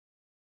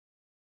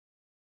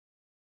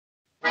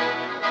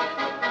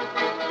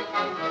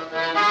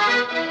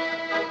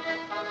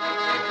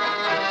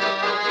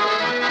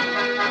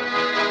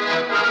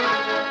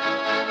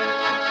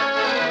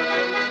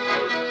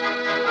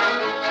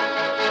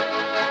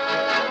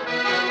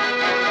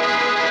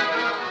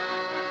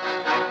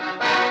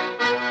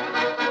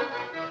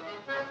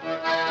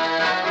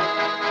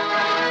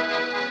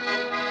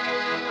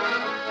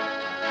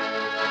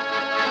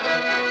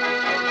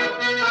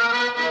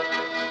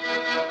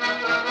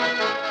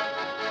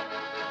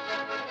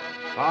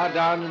Far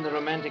down in the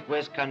romantic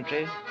West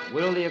Country,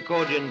 Will the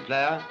accordion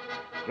player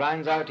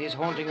grinds out his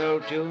haunting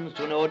old tunes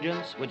to an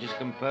audience which is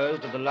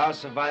composed of the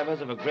last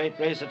survivors of a great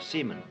race of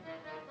seamen.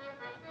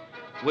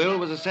 Will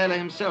was a sailor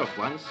himself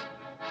once,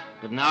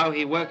 but now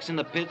he works in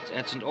the pit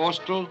at St.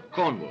 Austell,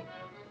 Cornwall,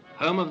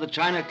 home of the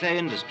China clay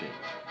industry.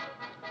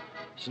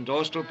 St.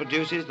 Austell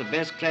produces the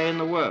best clay in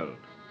the world,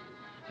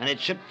 and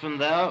it's shipped from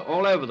there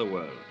all over the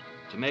world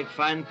to make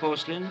fine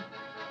porcelain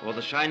or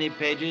the shiny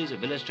pages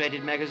of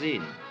illustrated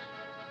magazines.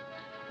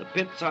 The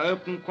pits are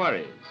open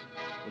quarries,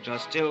 which are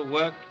still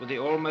worked with the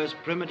almost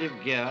primitive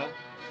gear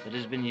that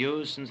has been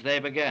used since they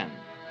began.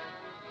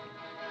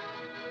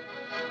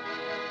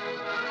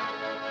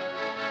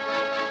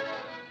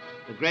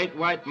 The great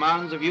white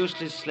mounds of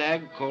useless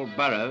slag called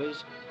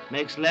burrows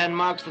makes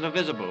landmarks that are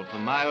visible for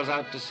miles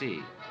out to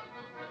sea.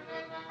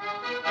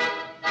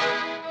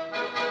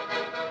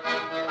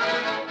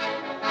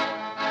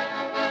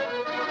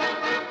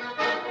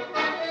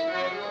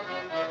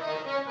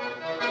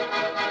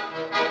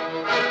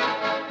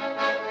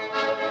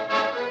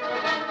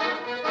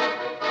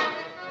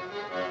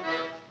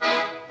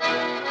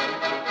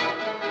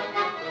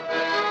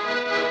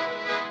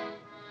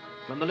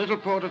 From the little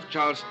port of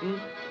Charleston,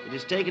 it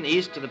is taken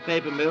east to the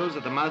paper mills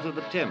at the mouth of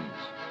the Thames,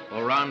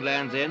 or round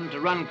Land's End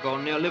to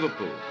Runcorn near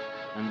Liverpool,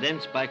 and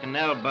thence by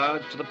canal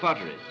barge to the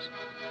potteries.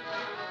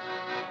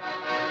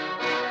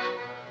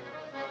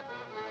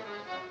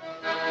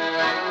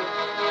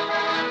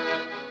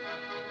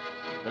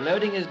 The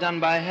loading is done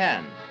by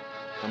hand.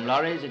 From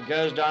lorries it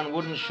goes down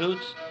wooden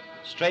chutes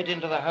straight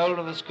into the hold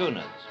of the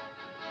schooners.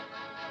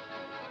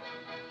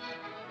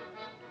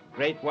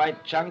 Great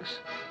white chunks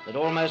that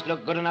almost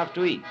look good enough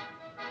to eat.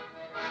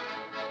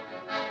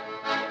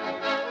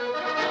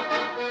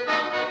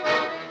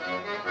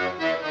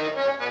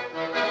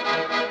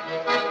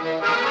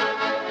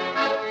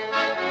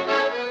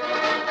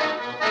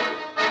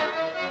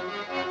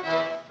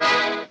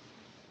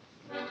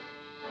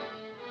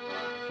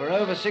 For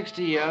over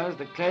 60 years,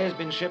 the clay has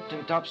been shipped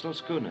in topsail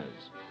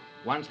schooners.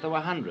 Once there were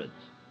hundreds,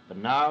 but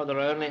now there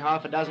are only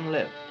half a dozen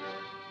left.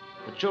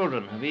 The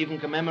children have even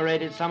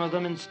commemorated some of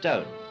them in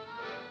stone.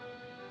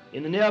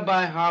 In the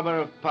nearby harbour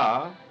of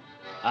Par,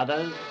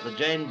 others, the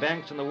Jane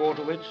Banks and the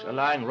Water Witch, are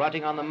lying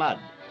rotting on the mud,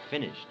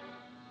 finished.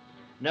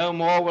 No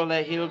more will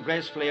they heel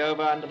gracefully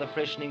over under the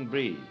freshening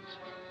breeze.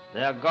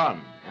 They are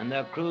gone, and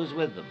their crews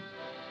with them.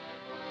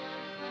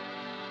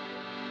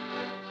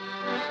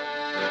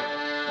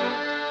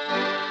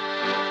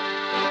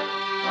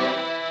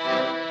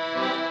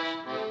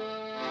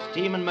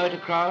 Steam and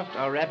motorcraft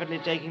are rapidly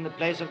taking the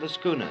place of the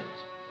schooners.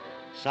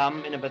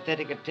 Some, in a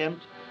pathetic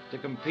attempt to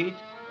compete,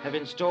 have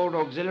installed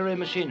auxiliary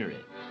machinery.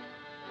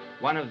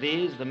 One of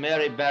these, the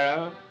Mary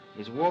Barrow,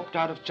 is warped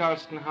out of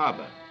Charleston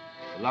Harbour.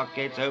 The lock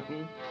gates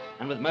open,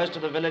 and with most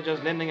of the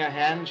villagers lending a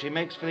hand, she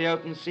makes for the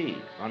open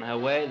sea, on her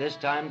way this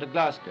time to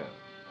Glasgow.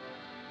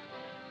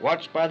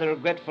 Watched by the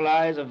regretful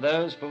eyes of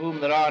those for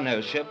whom there are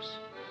no ships,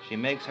 she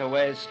makes her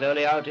way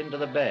slowly out into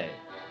the bay.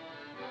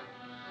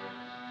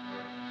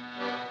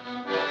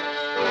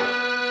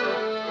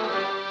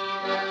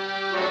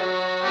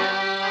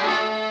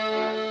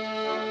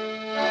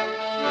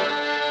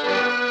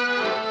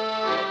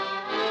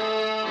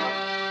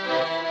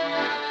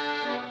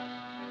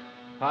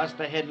 Past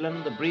the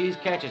headland, the breeze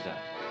catches her,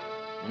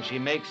 and she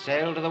makes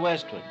sail to the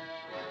westward.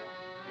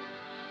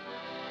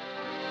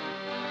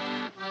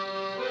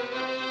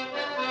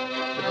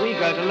 But we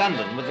go to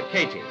London with the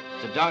Katy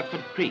to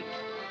Dartford Creek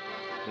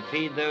to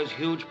feed those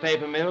huge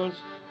paper mills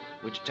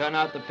which turn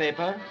out the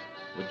paper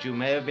which you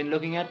may have been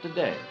looking at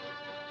today.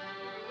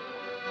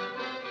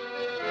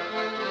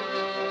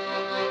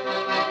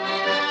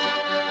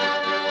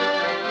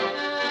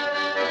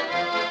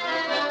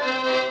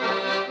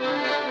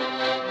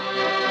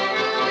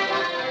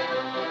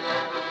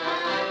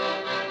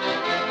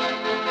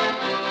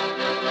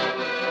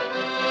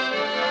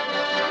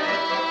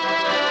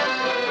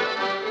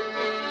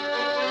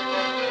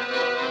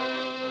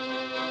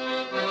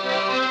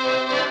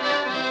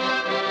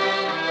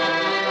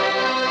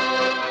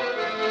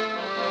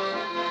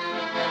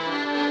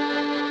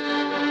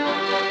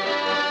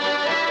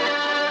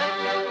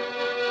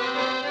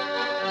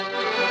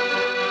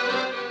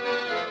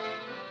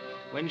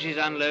 When she's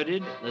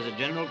unloaded, there's a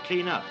general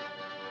clean-up.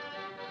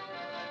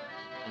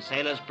 The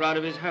sailor's proud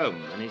of his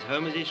home, and his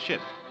home is his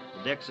ship.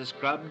 The decks are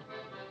scrubbed,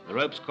 the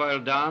ropes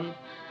coiled down,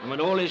 and when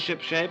all is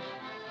shipshape,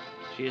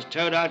 she is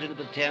towed out into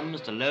the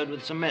Thames to load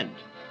with cement.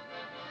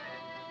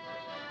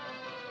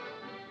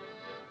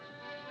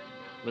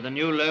 With a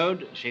new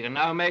load, she can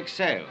now make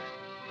sail.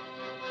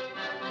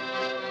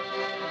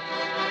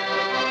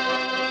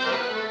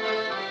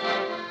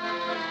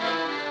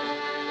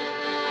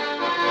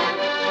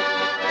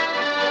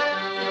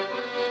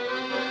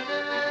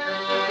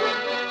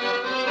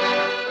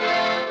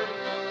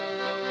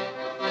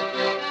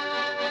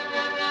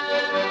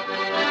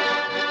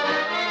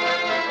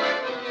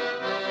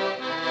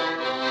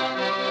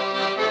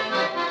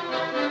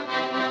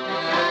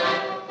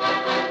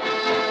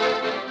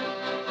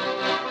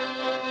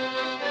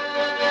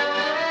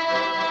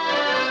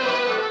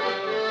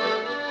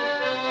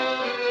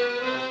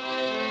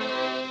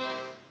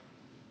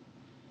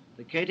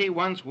 Katie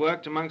once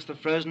worked amongst the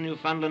frozen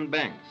Newfoundland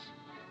banks.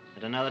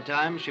 At another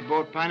time, she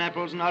bought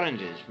pineapples and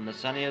oranges from the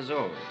sunny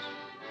Azores.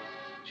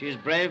 She has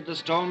braved the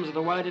storms of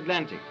the wide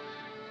Atlantic,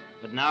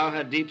 but now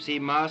her deep-sea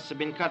masts have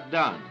been cut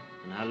down,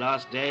 and her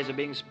last days are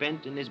being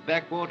spent in this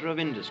backwater of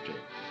industry,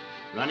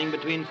 running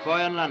between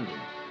Foy and London.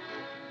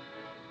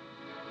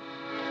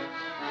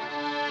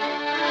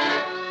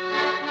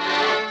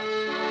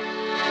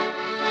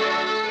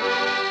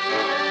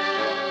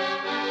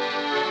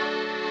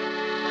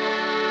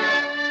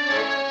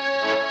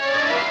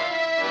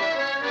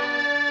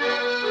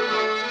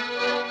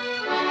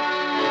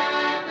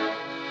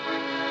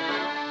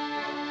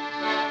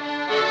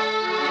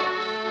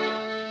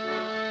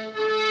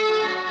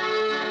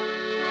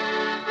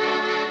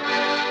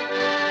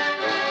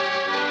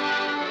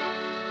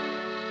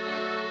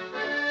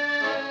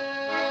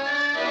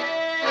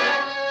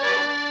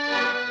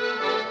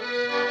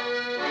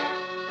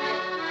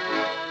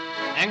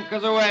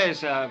 Anchors away,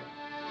 sir.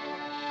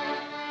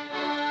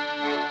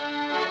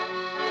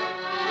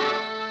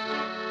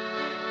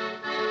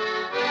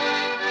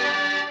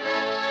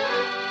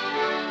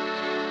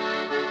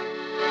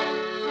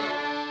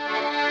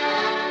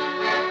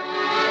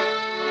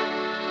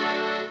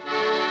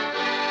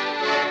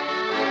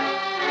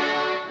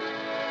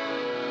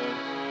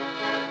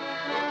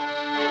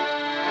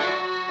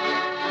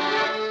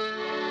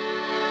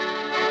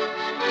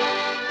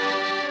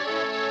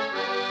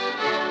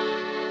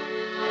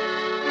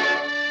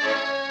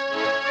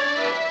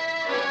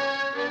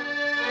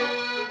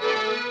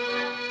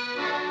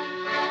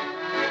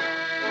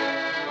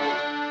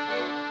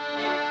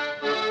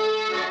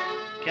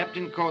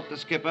 Captain Court, the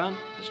skipper,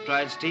 has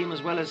tried steam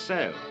as well as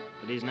sail,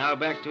 but he's now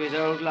back to his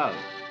old love.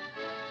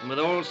 And with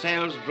all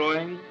sails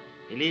drawing,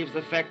 he leaves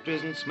the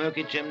factories and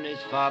smoky chimneys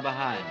far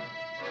behind.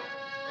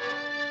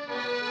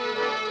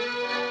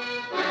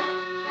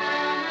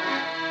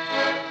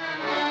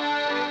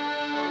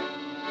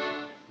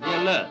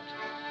 The Alert,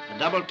 a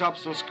double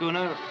topsail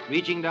schooner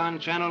reaching down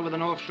channel with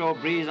an offshore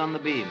breeze on the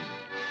beam.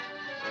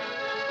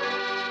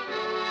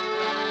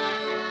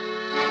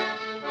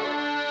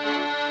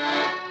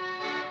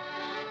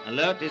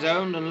 Alert is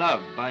owned and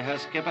loved by her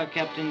skipper,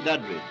 Captain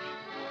Duddridge,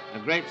 a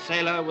great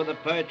sailor with the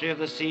poetry of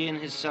the sea in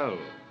his soul.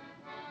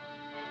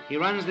 He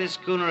runs this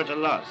schooner at a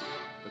loss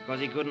because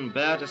he couldn't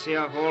bear to see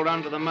her hauled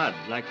onto the mud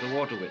like the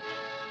Water Witch.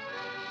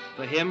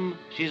 For him,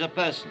 she's a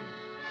person.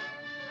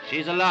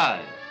 She's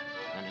alive,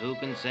 and who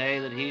can say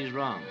that he's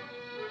wrong?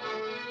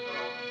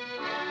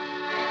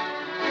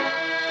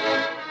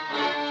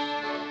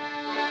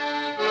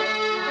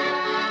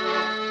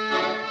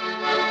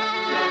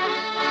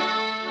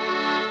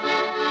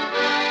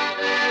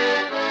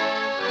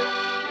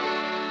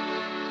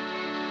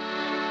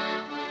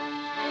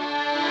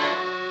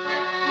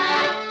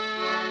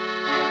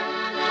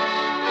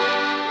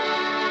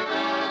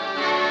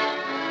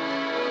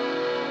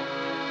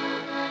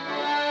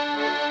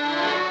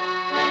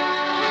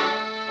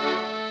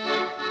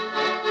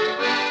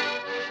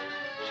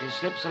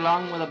 Slips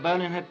along with a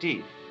bone in her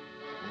teeth,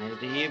 and as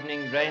the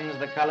evening drains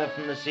the color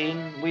from the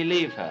scene, we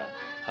leave her,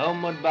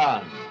 homeward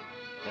bound.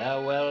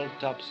 Farewell,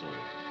 Topsails.